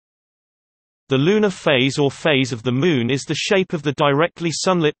The lunar phase or phase of the Moon is the shape of the directly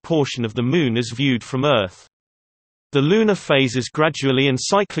sunlit portion of the Moon as viewed from Earth. The lunar phases gradually and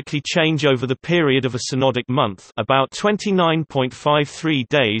cyclically change over the period of a synodic month, about 29.53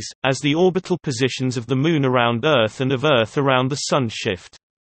 days, as the orbital positions of the Moon around Earth and of Earth around the Sun shift.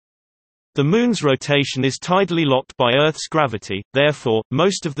 The Moon's rotation is tidally locked by Earth's gravity, therefore,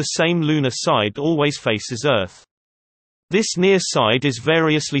 most of the same lunar side always faces Earth. This near side is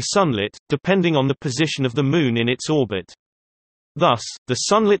variously sunlit, depending on the position of the Moon in its orbit. Thus, the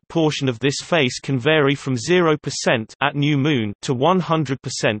sunlit portion of this face can vary from 0% at new moon to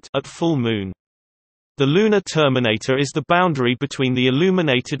 100% at full moon. The lunar terminator is the boundary between the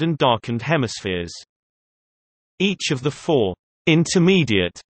illuminated and darkened hemispheres. Each of the four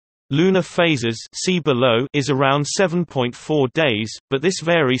intermediate lunar phases, see below, is around 7.4 days, but this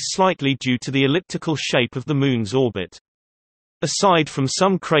varies slightly due to the elliptical shape of the Moon's orbit. Aside from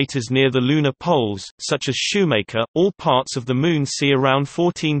some craters near the lunar poles, such as Shoemaker, all parts of the Moon see around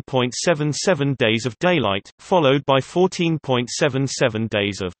 14.77 days of daylight, followed by 14.77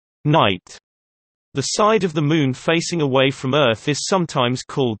 days of night. The side of the Moon facing away from Earth is sometimes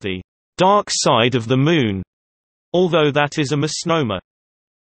called the dark side of the Moon, although that is a misnomer.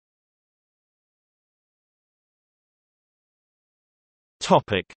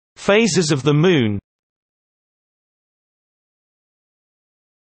 Topic: Phases of the Moon.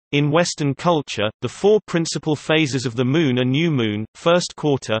 In Western culture, the four principal phases of the Moon are new moon, first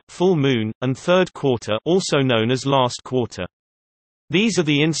quarter, full moon, and third quarter, also known as last quarter. These are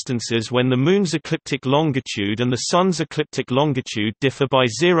the instances when the Moon's ecliptic longitude and the Sun's ecliptic longitude differ by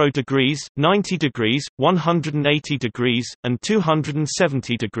 0 degrees, 90 degrees, 180 degrees, and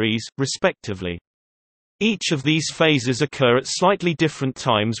 270 degrees, respectively. Each of these phases occur at slightly different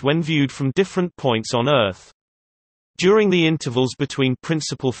times when viewed from different points on Earth. During the intervals between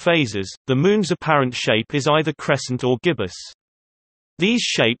principal phases, the Moon's apparent shape is either crescent or gibbous. These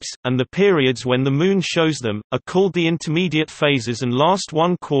shapes, and the periods when the Moon shows them, are called the intermediate phases and last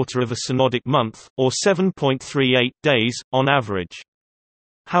 1/4 of a synodic month, or 7.38 days, on average.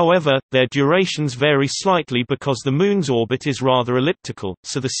 However, their durations vary slightly because the Moon's orbit is rather elliptical,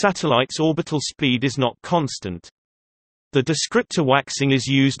 so the satellite's orbital speed is not constant. The descriptor waxing is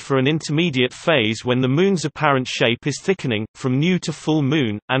used for an intermediate phase when the Moon's apparent shape is thickening, from new to full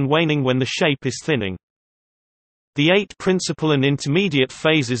moon, and waning when the shape is thinning. The 8 principal and intermediate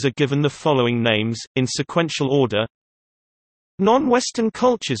phases are given the following names, in sequential order. Non-Western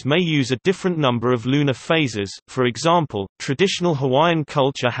cultures may use a different number of lunar phases, for example, traditional Hawaiian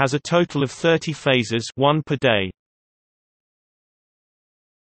culture has a total of 30 phases, 1 per day.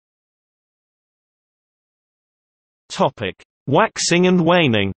 Waxing and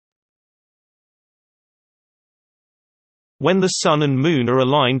waning. When the Sun and Moon are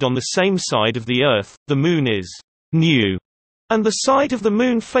aligned on the same side of the Earth, the Moon is new, and the side of the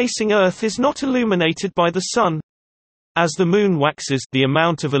Moon facing Earth is not illuminated by the Sun. As the Moon waxes, the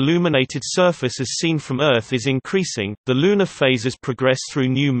amount of illuminated surface as seen from Earth is increasing. The lunar phases progress through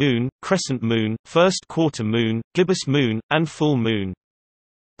new moon, crescent moon, first quarter moon, gibbous moon, and full moon.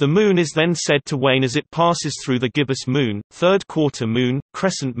 The Moon is then said to wane as it passes through the gibbous moon, third quarter moon,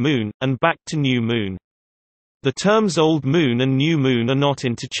 crescent moon, and back to new moon. The terms old moon and new moon are not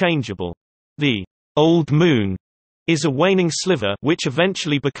interchangeable. The old moon is a waning sliver which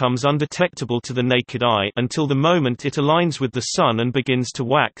eventually becomes undetectable to the naked eye until the moment it aligns with the Sun and begins to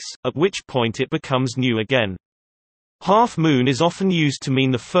wax, at which point it becomes new again. Half moon is often used to mean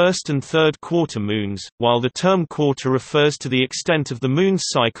the first and third quarter moons, while the term quarter refers to the extent of the Moon's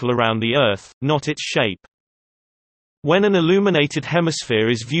cycle around the Earth, not its shape. When an illuminated hemisphere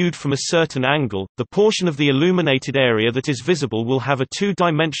is viewed from a certain angle, the portion of the illuminated area that is visible will have a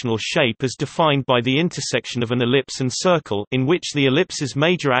two-dimensional shape as defined by the intersection of an ellipse and circle, in which the ellipse's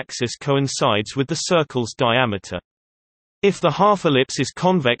major axis coincides with the circle's diameter. If the half-ellipse is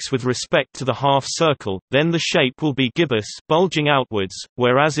convex with respect to the half-circle, then the shape will be gibbous, bulging outwards,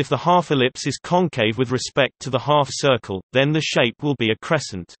 whereas if the half-ellipse is concave with respect to the half-circle, then the shape will be a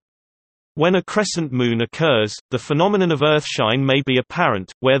crescent. When a crescent moon occurs, the phenomenon of Earthshine may be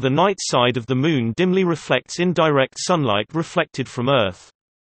apparent, where the night side of the Moon dimly reflects indirect sunlight reflected from Earth.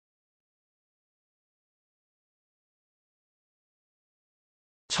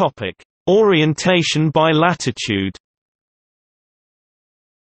 Orientation by latitude.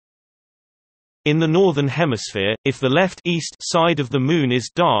 In the Northern Hemisphere, if the left-east side of the Moon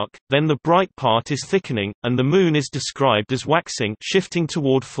is dark, then the bright part is thickening, and the Moon is described as waxing, shifting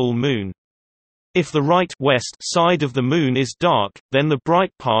toward full moon. If the right-west side of the Moon is dark, then the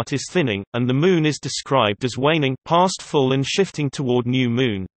bright part is thinning, and the Moon is described as waning, past full and shifting toward new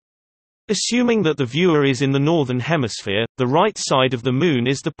moon. Assuming that the viewer is in the northern hemisphere, the right side of the Moon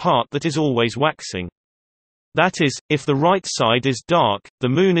is the part that is always waxing. That is, if the right side is dark, the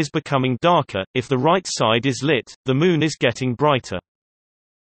Moon is becoming darker, if the right side is lit, the Moon is getting brighter.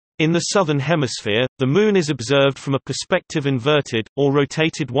 In the southern hemisphere, the Moon is observed from a perspective inverted, or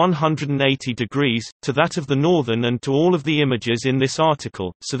rotated 180 degrees, to that of the northern and to all of the images in this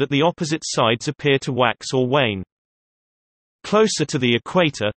article, so that the opposite sides appear to wax or wane. Closer to the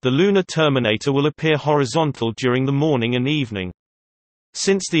equator, the lunar terminator will appear horizontal during the morning and evening.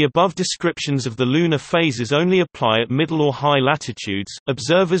 Since the above descriptions of the lunar phases only apply at middle or high latitudes,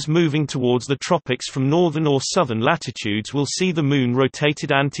 observers moving towards the tropics from northern or southern latitudes will see the Moon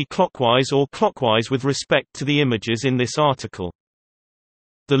rotated anti-clockwise or clockwise with respect to the images in this article.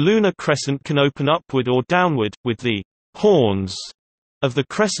 The lunar crescent can open upward or downward, with the horns of the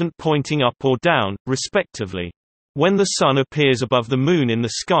crescent pointing up or down, respectively. When the Sun appears above the Moon in the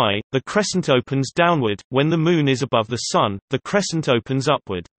sky, the crescent opens downward. When the Moon is above the Sun, the crescent opens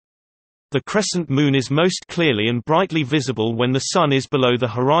upward. The crescent moon is most clearly and brightly visible when the Sun is below the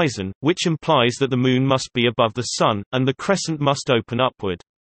horizon, which implies that the Moon must be above the Sun, and the crescent must open upward.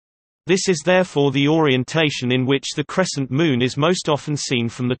 This is therefore the orientation in which the crescent moon is most often seen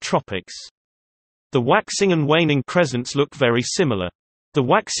from the tropics. The waxing and waning crescents look very similar. The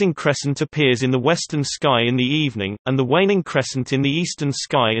waxing crescent appears in the western sky in the evening, and the waning crescent in the eastern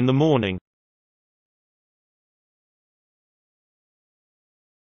sky in the morning.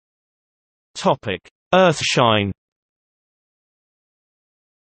 Earthshine.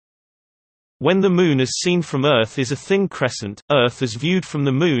 When the Moon as seen from Earth is a thin crescent, Earth as viewed from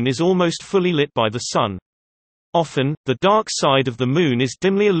the Moon is almost fully lit by the Sun. Often, the dark side of the Moon is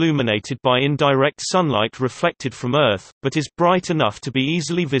dimly illuminated by indirect sunlight reflected from Earth, but is bright enough to be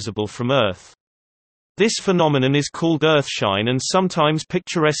easily visible from Earth. This phenomenon is called Earthshine and sometimes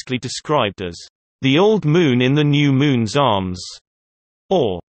picturesquely described as, "the old moon in the new moon's arms,"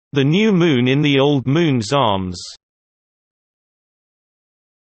 or "the new moon in the old moon's arms."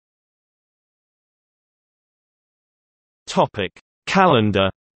 Calendar.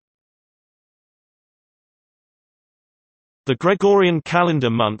 The Gregorian calendar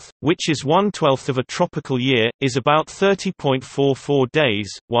month, which is 1/12 of a tropical year, is about 30.44 days,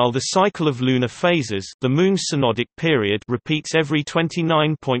 while the cycle of lunar phases, the Moon's synodic period, repeats every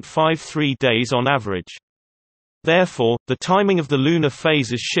 29.53 days on average. Therefore, the timing of the lunar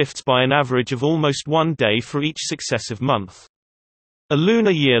phases shifts by an average of almost 1 day for each successive month. A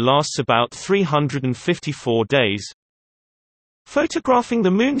lunar year lasts about 354 days. Photographing the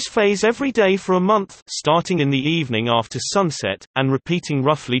Moon's phase every day for a month, starting in the evening after sunset, and repeating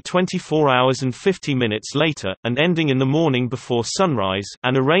roughly 24 hours and 50 minutes later, and ending in the morning before sunrise,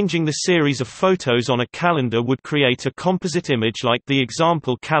 and arranging the series of photos on a calendar would create a composite image like the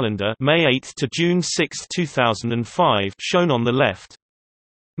example calendar May 8 to June 6, 2005 shown on the left.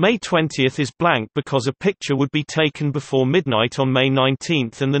 May 20 is blank because a picture would be taken before midnight on May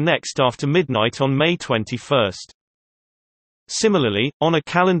 19 and the next after midnight on May 21. Similarly, on a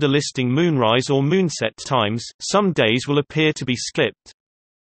calendar listing moonrise or moonset times, some days will appear to be skipped.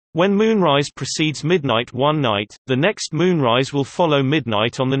 When moonrise precedes midnight one night, the next moonrise will follow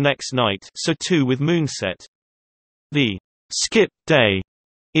midnight on the next night, so too with moonset. The skip day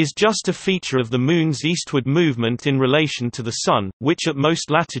is just a feature of the Moon's eastward movement in relation to the Sun, which at most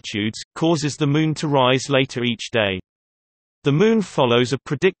latitudes, causes the Moon to rise later each day. The Moon follows a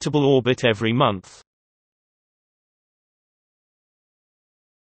predictable orbit every month.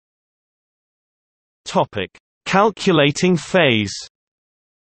 Calculating phase.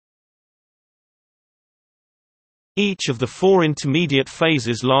 Each of the 4 intermediate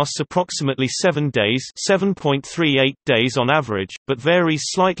phases lasts approximately 7 days, 7.38 days on average, but varies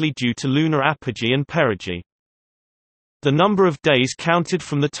slightly due to lunar apogee and perigee. The number of days counted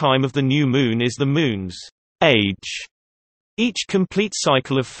from the time of the new moon is the Moon's age. Each complete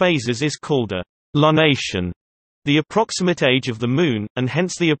cycle of phases is called a lunation. The approximate age of the Moon, and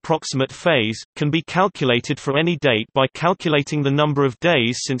hence the approximate phase, can be calculated for any date by calculating the number of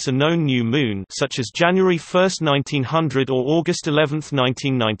days since a known new moon, such as January 1, 1900 or August 11,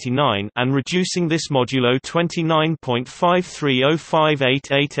 1999, and reducing this modulo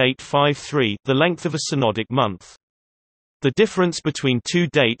 29.5305888853, the length of a synodic month. The difference between two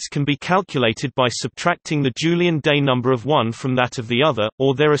dates can be calculated by subtracting the Julian day number of one from that of the other,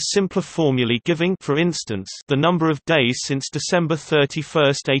 or there are simpler formulae giving, for instance, the number of days since December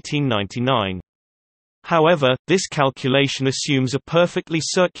 31, 1899. However, this calculation assumes a perfectly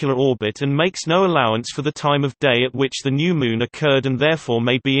circular orbit and makes no allowance for the time of day at which the new moon occurred and therefore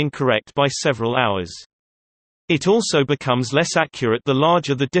may be incorrect by several hours. It also becomes less accurate the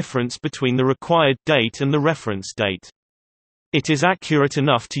larger the difference between the required date and the reference date. It is accurate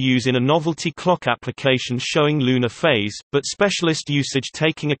enough to use in a novelty clock application showing lunar phase, but specialist usage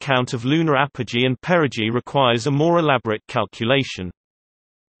taking account of lunar apogee and perigee requires a more elaborate calculation.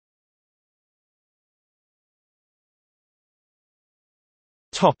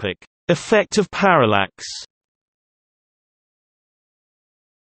 Effect of parallax.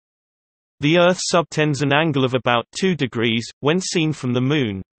 The Earth subtends an angle of about 2 degrees, when seen from the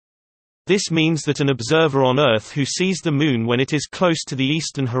Moon. This means that an observer on Earth who sees the Moon when it is close to the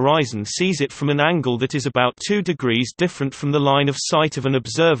eastern horizon sees it from an angle that is about 2 degrees different from the line of sight of an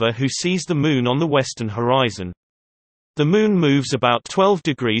observer who sees the Moon on the western horizon. The Moon moves about 12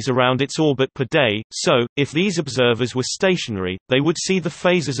 degrees around its orbit per day, so, if these observers were stationary, they would see the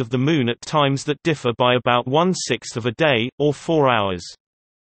phases of the Moon at times that differ by about 1/6 of a day, or 4 hours.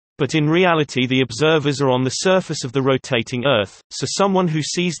 But in reality the observers are on the surface of the rotating Earth, so someone who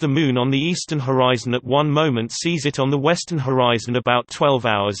sees the Moon on the eastern horizon at one moment sees it on the western horizon about 12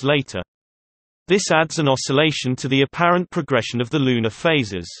 hours later. This adds an oscillation to the apparent progression of the lunar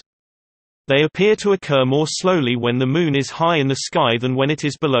phases. They appear to occur more slowly when the Moon is high in the sky than when it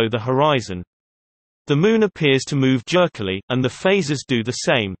is below the horizon. The Moon appears to move jerkily, and the phases do the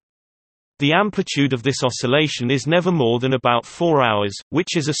same. The amplitude of this oscillation is never more than about 4 hours,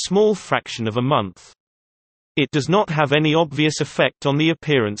 which is a small fraction of a month. It does not have any obvious effect on the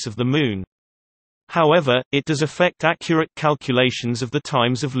appearance of the Moon. However, it does affect accurate calculations of the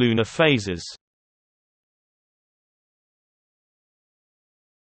times of lunar phases.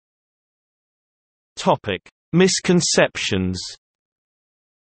 Misconceptions.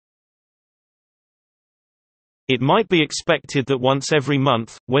 It might be expected that once every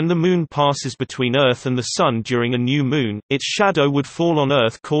month, when the Moon passes between Earth and the Sun during a new moon, its shadow would fall on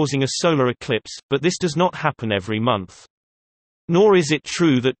Earth causing a solar eclipse, but this does not happen every month. Nor is it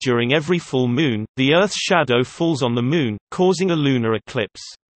true that during every full moon, the Earth's shadow falls on the Moon, causing a lunar eclipse.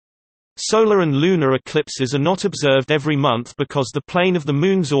 Solar and lunar eclipses are not observed every month because the plane of the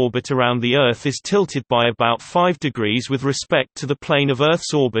Moon's orbit around the Earth is tilted by about 5 degrees with respect to the plane of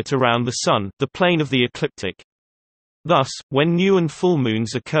Earth's orbit around the Sun, the plane of the ecliptic. Thus, when new and full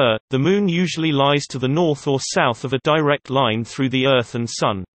moons occur, the Moon usually lies to the north or south of a direct line through the Earth and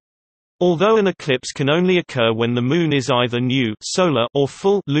Sun. Although an eclipse can only occur when the Moon is either new solar or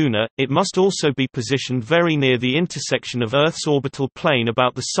full lunar, it must also be positioned very near the intersection of Earth's orbital plane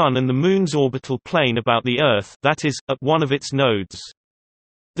about the Sun and the Moon's orbital plane about the Earth, that is, at one of its nodes.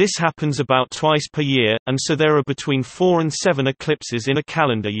 This happens about twice per year, and so there are between 4 and 7 eclipses in a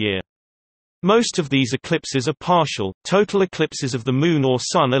calendar year. Most of these eclipses are partial. Total eclipses of the Moon or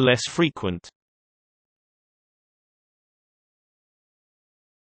Sun are less frequent.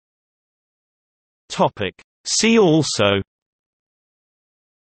 See also: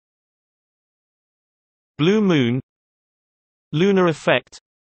 Blue moon, lunar effect,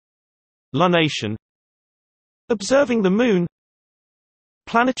 lunation, observing the Moon,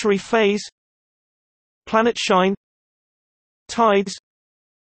 planetary phase, planetshine, tides,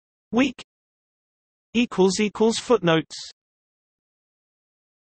 week. Footnotes